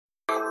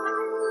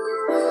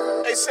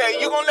They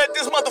say, you gonna let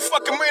this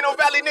motherfucking Reno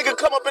Valley nigga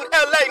come up in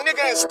LA,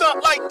 nigga, and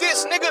stunt like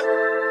this, nigga?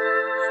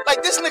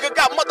 Like this nigga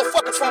got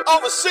motherfuckers from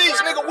overseas,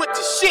 nigga, with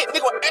the shit,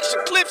 nigga, with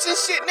extra clips and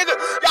shit, nigga.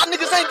 Y'all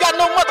niggas ain't got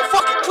no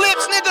motherfucking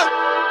clips, nigga.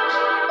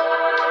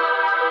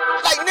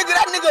 Like, nigga,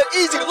 that nigga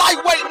easy,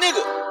 lightweight,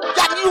 nigga.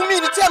 You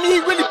mean to tell me he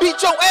really beat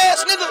your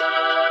ass, nigga?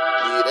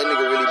 Yeah, that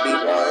nigga really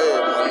beat my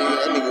ass, my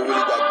nigga. That nigga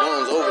really got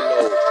guns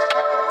overload.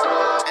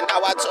 And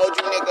now I told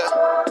you, nigga,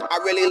 I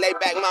really lay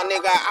back, my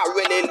nigga. I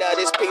really love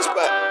this piece,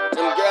 but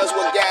them girls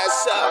will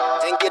gas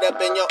up and get up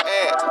in your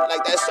ass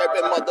like that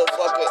serpent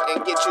motherfucker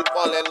and get you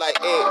falling like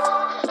eggs.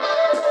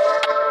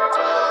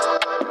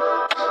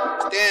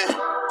 Damn,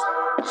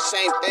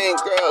 same thing,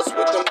 girls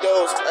with them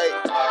dudes, like,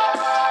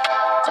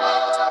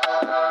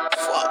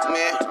 fuck,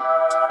 man.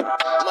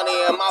 Money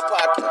in my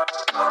pocket.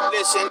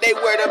 Listen, they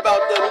worried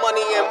about the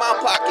money in my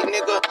pocket,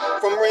 nigga.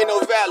 From Reno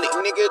Valley,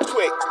 nigga,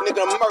 quick,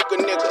 nigga, murk a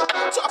nigga.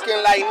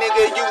 Talking like,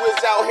 nigga, you was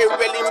out here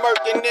really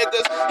murking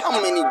niggas.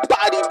 How many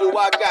bodies do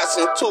I got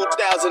since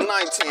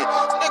 2019?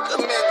 Nigga,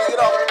 man, get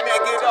off me,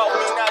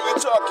 now you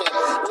talking.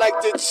 Like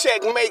the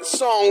Checkmate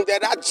song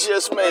that I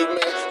just made,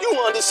 man.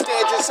 You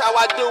understand just how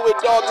I do it,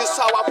 dog, just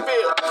how I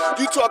feel.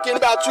 You talking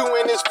about you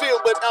in this field,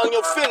 but on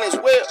your feelings,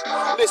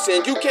 well,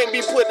 listen, you can't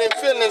be putting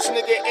feelings,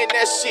 nigga, in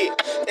that shit.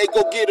 They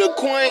go get a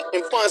coin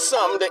and find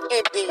something to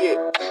empty it.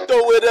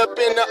 Throw it up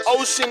in the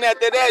ocean.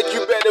 After that,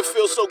 you better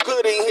feel so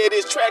good and hear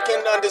this track and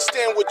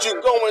understand what you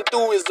going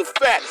through is a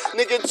fact.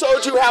 Nigga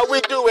told you how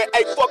we do it.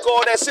 Hey, fuck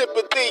all that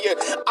sympathy.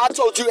 I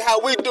told you how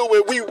we do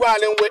it. We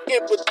riding with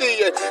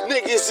empathy.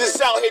 Niggas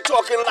is out here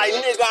talking like,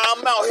 nigga,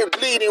 I'm out here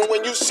bleeding.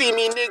 When you see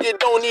me, nigga,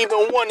 don't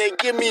even wanna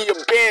give me a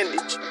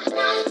bandage.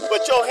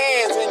 But your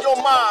hands and your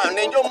mind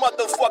and your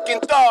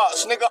motherfucking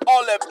thoughts, nigga,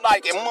 all that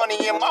like and money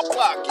in my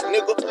pocket,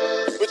 nigga.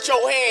 But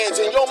your hands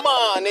and your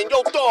mind and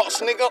your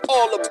thoughts, nigga,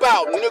 all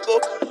about,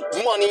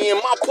 nigga, money in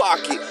my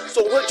pocket.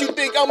 So what you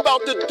think I'm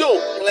about to do?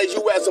 Play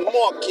you as a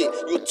market,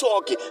 you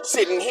talking,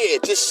 sitting here,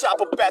 just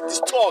shop up at this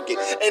Target.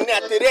 And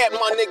after that,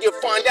 my nigga,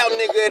 find out,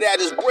 nigga, that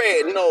his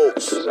bread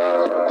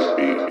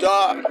knows.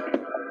 Dog.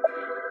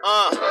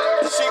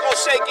 She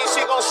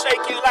gon'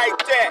 shake it like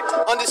that.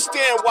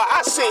 Understand why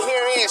I sit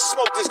here and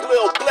smoke this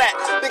little black.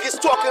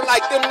 Niggas talking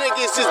like them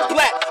niggas is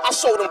black. I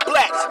show them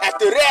black.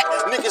 After that,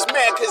 niggas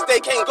mad cause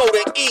they can't go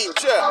to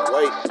Egypt.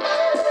 Wait.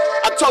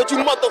 I told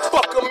you,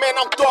 motherfucker, man,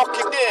 I'm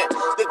darker than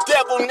the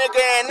devil,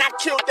 nigga, and I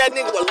killed that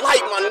nigga with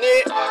light, my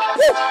nigga.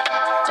 Woo.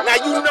 Now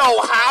you know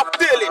how I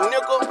feel it,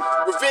 nigga.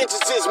 Revenge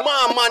is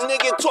mine, my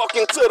nigga,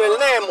 talking to the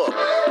Lamb.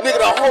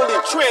 Nigga, the Holy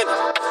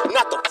Trinity,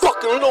 not the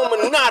fucking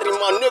Illuminati,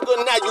 my nigga.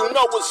 Now you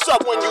know what's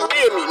up when you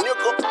hear me,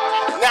 nigga.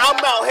 Now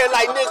I'm out here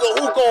like, nigga,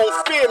 who gon'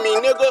 fear me,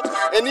 nigga?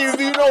 And if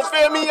you don't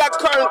fear me, I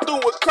curtain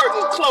through with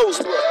curtain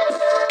closed, bro.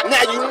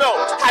 Now you know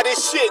how this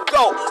shit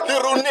go.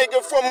 Little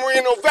nigga from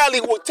Reno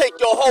Valley will take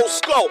your whole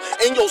skull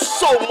and your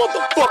soul,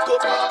 motherfucker.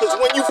 Cause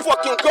when you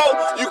fucking go,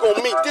 you gon'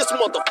 meet this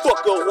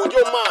motherfucker who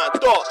your mind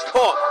thought,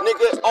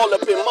 nigga, all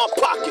up in my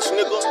pockets,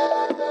 nigga.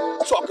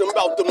 Talking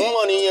about the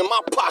money in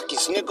my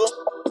pockets, nigga.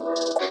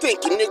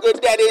 Thinking, nigga,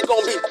 that it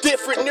gon' be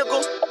different,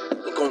 nigga.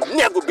 It gon'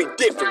 never be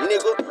different,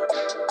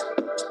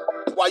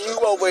 nigga. While you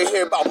over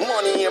here about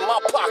money in my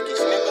pockets,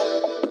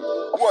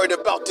 nigga. Worried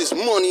about this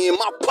money in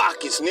my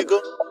pockets, nigga.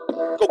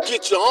 Go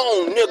get your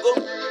own, nigga.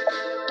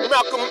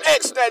 Malcolm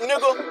X, that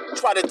nigga.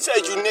 Try to tell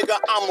you, nigga,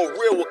 I'm a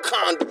real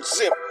Wakanda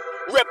Zim.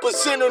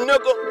 Represent a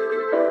nigga.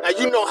 Now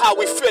you know how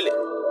we feel it.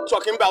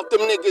 Talking about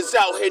them niggas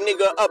out here,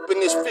 nigga, up in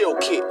this field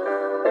kit.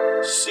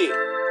 Shit.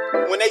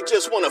 When they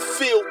just want a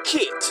field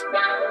kit.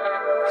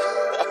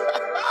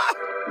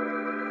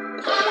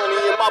 Money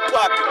in my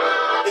pocket.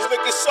 It's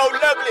looking so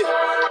lovely.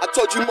 I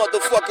told you,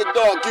 motherfucking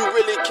dog, you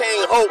really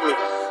can't hold me.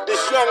 This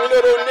young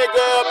little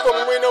nigga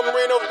from Reno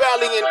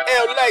Valley in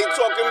LA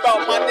talking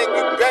about my nigga,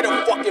 you better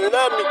fucking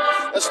love me.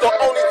 That's the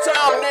only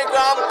time, nigga,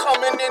 I'm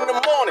coming in the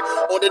morning.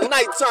 Or the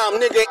nighttime,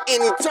 nigga,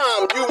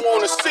 anytime you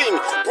wanna see me.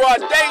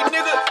 Broad day,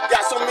 nigga,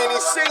 got so many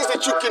scenes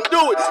that you can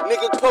do it.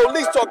 Nigga,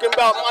 police talking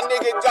about my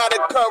nigga got a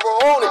cover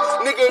on it.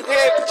 Nigga,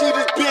 head to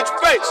this bitch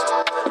face.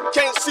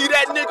 Can't see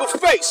that nigga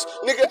face.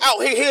 Nigga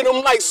out here hit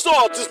him like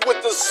saw, just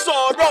with the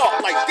sawed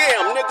off. Like,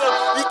 damn, nigga,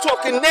 you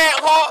talking that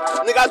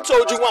hard? Nigga, I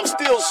told you I'm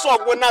still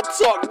soft when I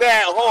talk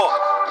that hard.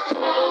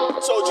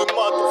 Told you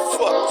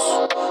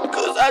motherfuckers,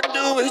 cause I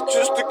do it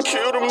just to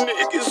kill them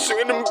niggas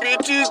and them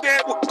bitches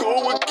that would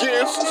go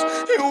against us.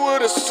 And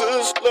what a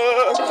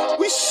sister,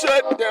 we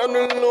shut down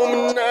the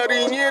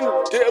Illuminati and the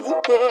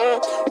devil,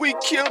 we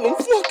killed them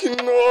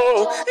fucking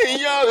all. And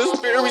y'all is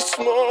very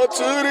smart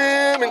to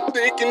them and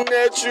thinking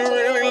that you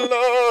really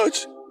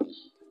large.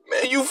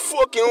 Man, you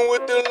fucking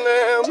with the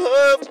Lamb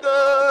of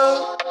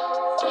God.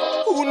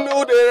 Who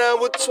knew that I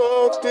would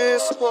talk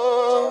this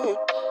hard?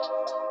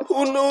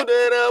 Who knew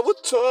that I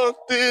would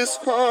talk this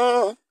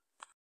hard?